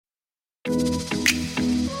Hey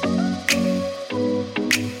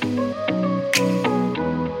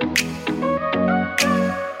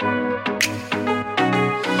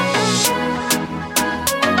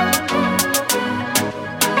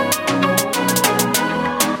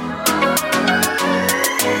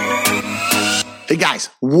guys,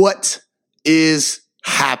 what is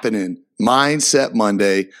happening? Mindset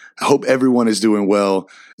Monday. I hope everyone is doing well.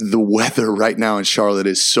 The weather right now in Charlotte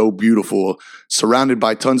is so beautiful, surrounded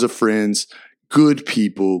by tons of friends, good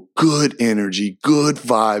people, good energy, good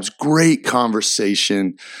vibes, great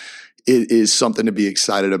conversation. It is something to be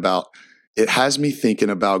excited about. It has me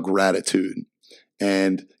thinking about gratitude.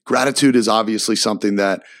 And gratitude is obviously something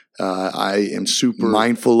that I am super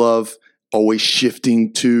mindful of, always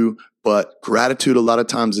shifting to. But gratitude a lot of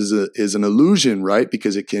times is an illusion, right?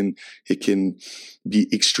 Because it can be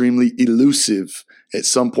extremely elusive. At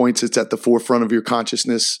some points, it's at the forefront of your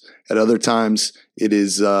consciousness. At other times, it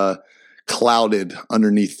is clouded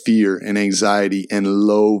underneath fear and anxiety and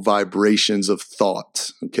low vibrations of thought.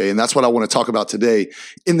 Okay, and that's what I want to talk about today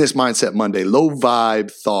in this Mindset Monday. Low vibe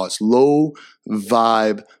thoughts, low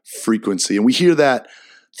vibe frequency, and we hear that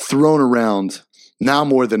thrown around now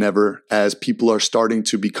more than ever, as people are starting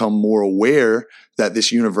to become more aware that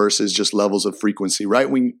this universe is just levels of frequency, right?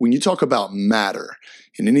 When you talk about matter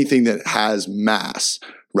and anything that has mass,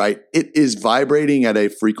 right, it is vibrating at a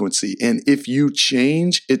frequency. And if you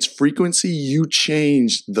change its frequency, you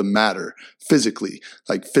change the matter physically.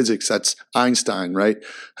 Like physics, that's Einstein, right?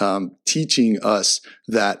 Teaching us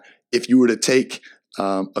that if you were to take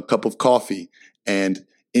a cup of coffee and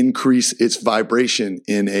increase its vibration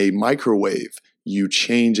in a microwave, you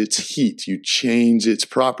change its heat, you change its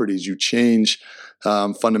properties, you change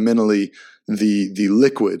fundamentally the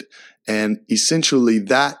liquid. And essentially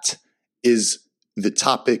that is the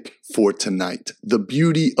topic for tonight. The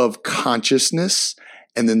beauty of consciousness,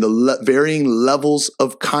 and then the varying levels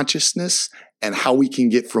of consciousness, and how we can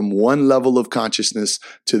get from one level of consciousness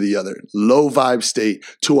to the other. Low vibe state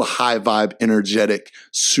to a high vibe, energetic,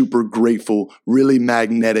 super grateful, really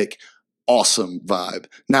magnetic, awesome vibe.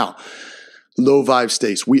 Now, low vibe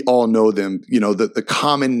states, we all know them. You know, the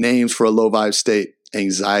common names for a low vibe state: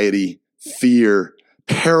 anxiety, fear,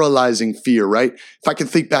 paralyzing fear, right? If I can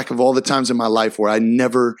think back of all the times in my life where I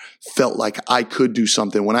never felt like I could do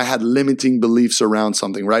something, when I had limiting beliefs around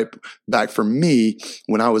something, right? Back for me,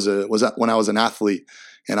 when I was an athlete,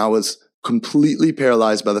 and I was completely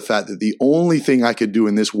paralyzed by the fact that the only thing I could do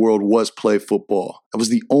in this world was play football. That was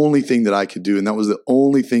the only thing that I could do. And that was the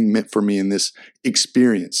only thing meant for me in this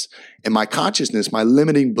experience. And my consciousness, my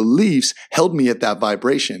limiting beliefs held me at that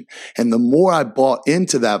vibration. And the more I bought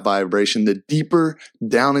into that vibration, the deeper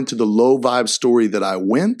down into the low vibe story that I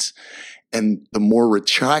went, and the more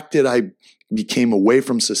retracted I became away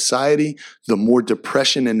from society, the more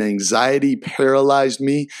depression and anxiety paralyzed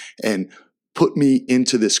me and put me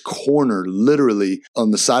into this corner, literally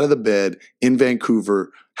on the side of the bed in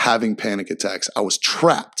Vancouver, having panic attacks. I was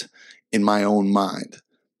trapped in my own mind.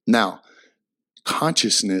 Now,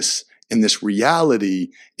 consciousness in this reality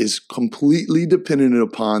is completely dependent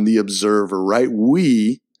upon the observer, right?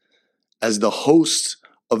 We, as the hosts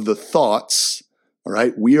of the thoughts, all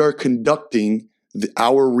right, we are conducting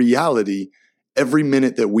our reality every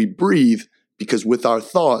minute that we breathe, because with our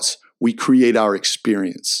thoughts, we create our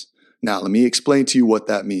experience. Now, let me explain to you what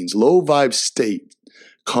that means. Low vibe state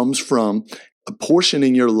comes from a portion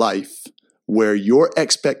in your life where your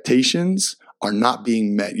expectations are not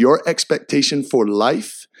being met. Your expectation for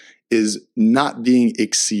life is not being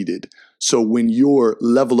exceeded. So when your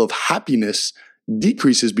level of happiness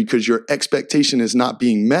decreases because your expectation is not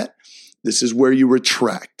being met, this is where you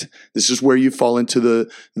retract. This is where you fall into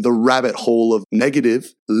the rabbit hole of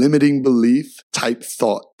negative, limiting belief type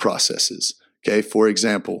thought processes. Okay, for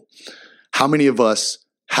example, how many of us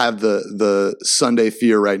have the Sunday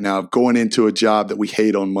fear right now of going into a job that we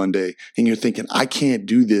hate on Monday, and you're thinking, I can't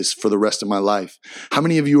do this for the rest of my life? How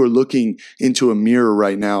many of you are looking into a mirror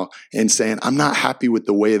right now and saying, I'm not happy with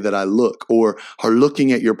the way that I look, or are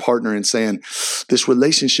looking at your partner and saying, this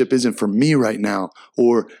relationship isn't for me right now?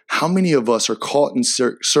 Or how many of us are caught in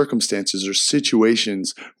circumstances or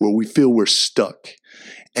situations where we feel we're stuck?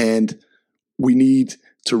 And we need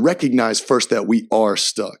to recognize first that we are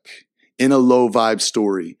stuck in a low vibe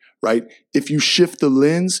story, right? If you shift the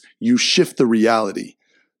lens, you shift the reality.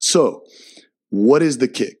 So what is the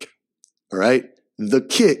kick? All right. The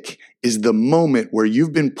kick is the moment where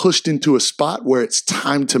you've been pushed into a spot where it's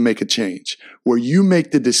time to make a change, where you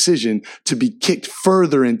make the decision to be kicked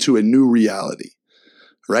further into a new reality.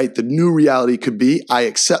 right? The new reality could be, I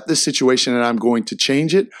accept this situation and I'm going to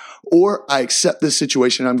change it, or I accept this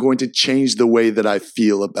situation and I'm going to change the way that I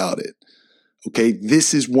feel about it. Okay,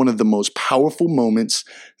 this is one of the most powerful moments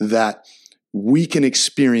that we can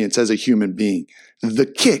experience as a human being. The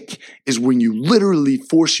kick is when you literally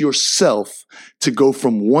force yourself to go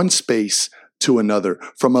from one space to another,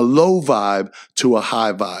 from a low vibe to a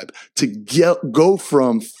high vibe, to go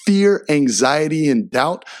from fear, anxiety, and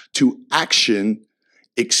doubt to action,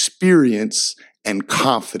 experience, and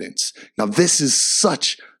confidence. Now, this is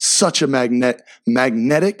such a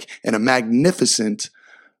magnetic and a magnificent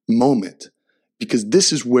moment, because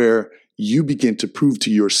this is where you begin to prove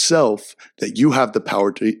to yourself that you have the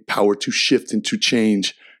power to shift and to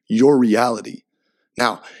change your reality.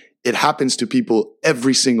 Now, it happens to people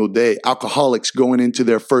every single day. Alcoholics going into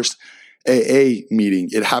their first AA meeting.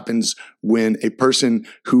 It happens when a person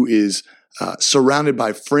who is surrounded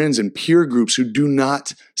by friends and peer groups who do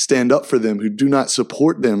not stand up for them, who do not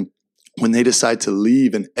support them, when they decide to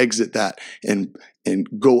leave and exit that and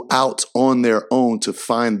go out on their own to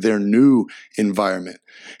find their new environment.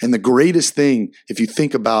 And the greatest thing, if you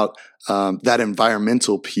think about that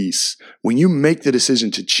environmental piece, when you make the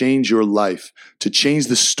decision to change your life, to change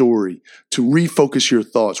the story, to refocus your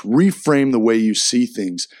thoughts, reframe the way you see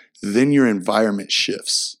things, then your environment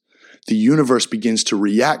shifts. The universe begins to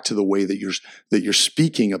react to the way that you're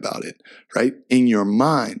speaking about it, right? In your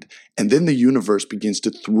mind. And then the universe begins to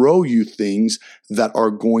throw you things that are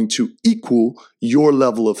going to equal your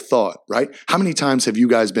level of thought, right? How many times have you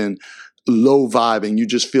guys been low vibe and you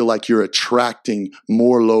just feel like you're attracting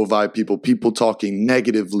more low vibe people talking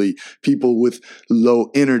negatively, people with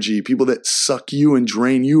low energy, people that suck you and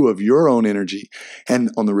drain you of your own energy?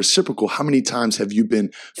 And on the reciprocal, how many times have you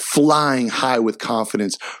been flying high with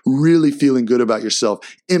confidence, really feeling good about yourself,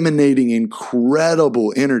 emanating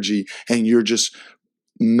incredible energy, and you're just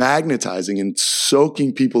magnetizing and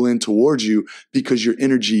soaking people in towards you because your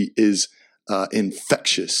energy is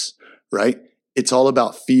infectious, right? It's all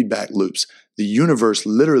about feedback loops. The universe,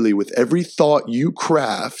 literally, with every thought you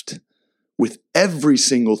craft, with every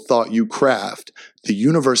single thought you craft, the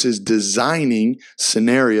universe is designing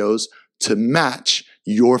scenarios to match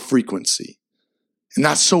your frequency. And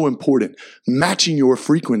that's so important. Matching your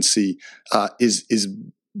frequency is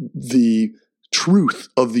the truth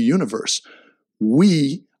of the universe.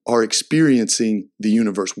 We are experiencing the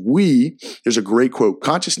universe. There's a great quote,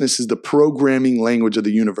 consciousness is the programming language of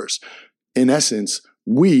the universe. In essence,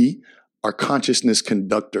 we are consciousness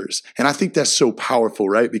conductors. And I think that's so powerful,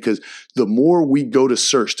 right? Because the more we go to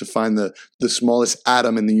search to find the smallest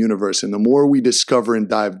atom in the universe, and the more we discover and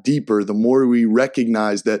dive deeper, the more we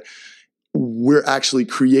recognize that we're actually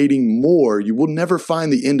creating more. You will never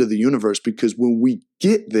find the end of the universe, because when we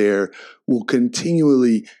get there, we'll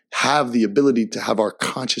continually have the ability to have our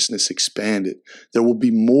consciousness expanded. There will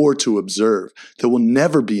be more to observe. There will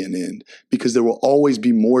never be an end, because there will always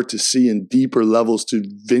be more to see and deeper levels to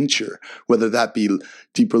venture, whether that be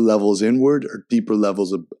deeper levels inward or deeper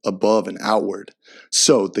levels above and outward.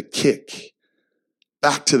 So the kick,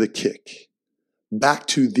 back to the kick, back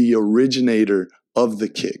to the originator of the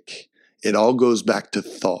kick. It all goes back to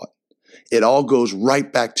thought. It all goes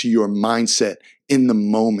right back to your mindset in the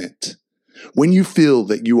moment. When you feel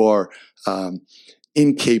that you are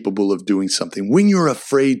incapable of doing something, when you're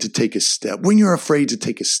afraid to take a step, when you're afraid to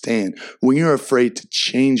take a stand, when you're afraid to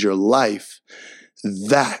change your life,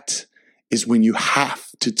 that is when you have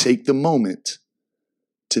to take the moment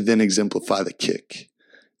to then exemplify the kick.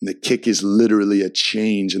 And the kick is literally a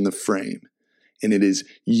change in the frame. And it is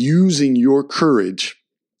using your courage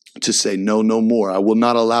to say, no more. I will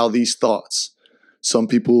not allow these thoughts. Some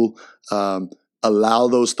people allow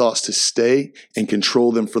those thoughts to stay and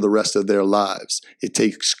control them for the rest of their lives. It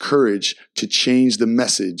takes courage to change the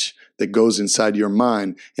message that goes inside your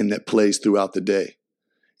mind and that plays throughout the day.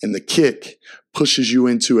 And the kick pushes you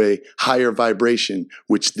into a higher vibration,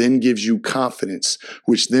 which then gives you confidence,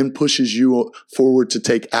 which then pushes you forward to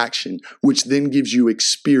take action, which then gives you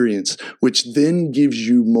experience, which then gives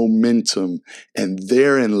you momentum. And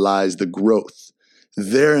therein lies the growth.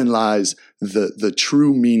 Therein lies the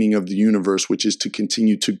true meaning of the universe, which is to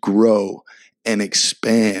continue to grow and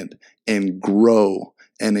expand and grow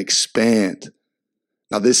and expand.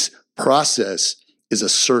 Now, this process is a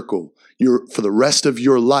circle. For the rest of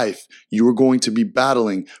your life, you are going to be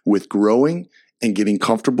battling with growing and getting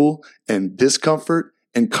comfortable and discomfort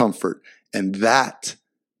and comfort. And that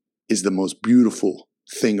is the most beautiful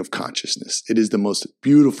thing of consciousness. It is the most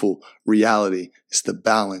beautiful reality. It's the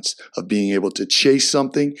balance of being able to chase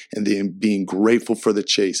something and then being grateful for the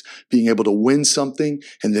chase, being able to win something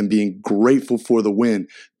and then being grateful for the win,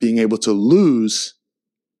 being able to lose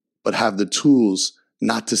but have the tools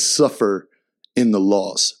not to suffer in the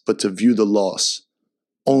loss, but to view the loss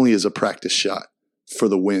only as a practice shot for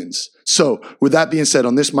the wins. So with that being said,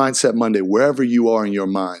 on this Mindset Monday, wherever you are in your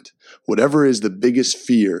mind, whatever is the biggest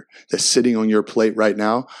fear that's sitting on your plate right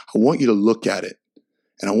now, I want you to look at it.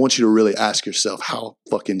 And I want you to really ask yourself how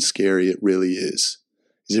fucking scary it really is.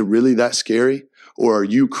 Is it really that scary? Or are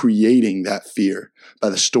you creating that fear by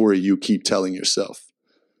the story you keep telling yourself?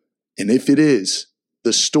 And if it is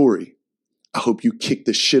the story, I hope you kick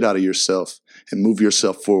the shit out of yourself and move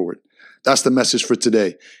yourself forward. That's the message for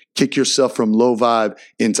today. Kick yourself from low vibe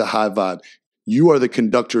into high vibe. You are the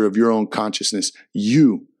conductor of your own consciousness.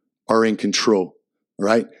 You are in control,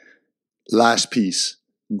 right? Last piece.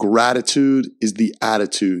 Gratitude is the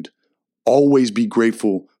attitude. Always be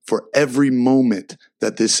grateful for every moment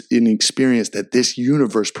that this experience, that this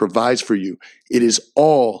universe provides for you. It is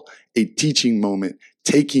all a teaching moment,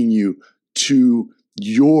 taking you to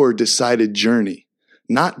your decided journey.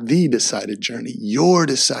 Not the decided journey, your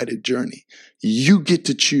decided journey. You get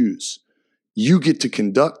to choose. You get to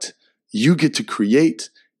conduct. You get to create.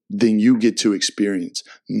 Then you get to experience.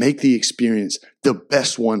 Make the experience the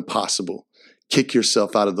best one possible. Kick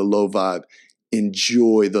yourself out of the low vibe.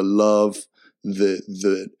 Enjoy the love,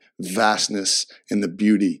 the vastness, and the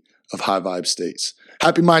beauty of high vibe states.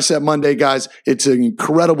 Happy Mindset Monday, guys. It's an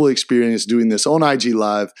incredible experience doing this on IG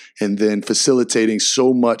Live and then facilitating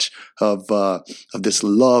so much of this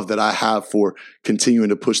love that I have for continuing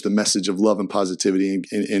to push the message of love and positivity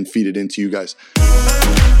and feed it into you guys.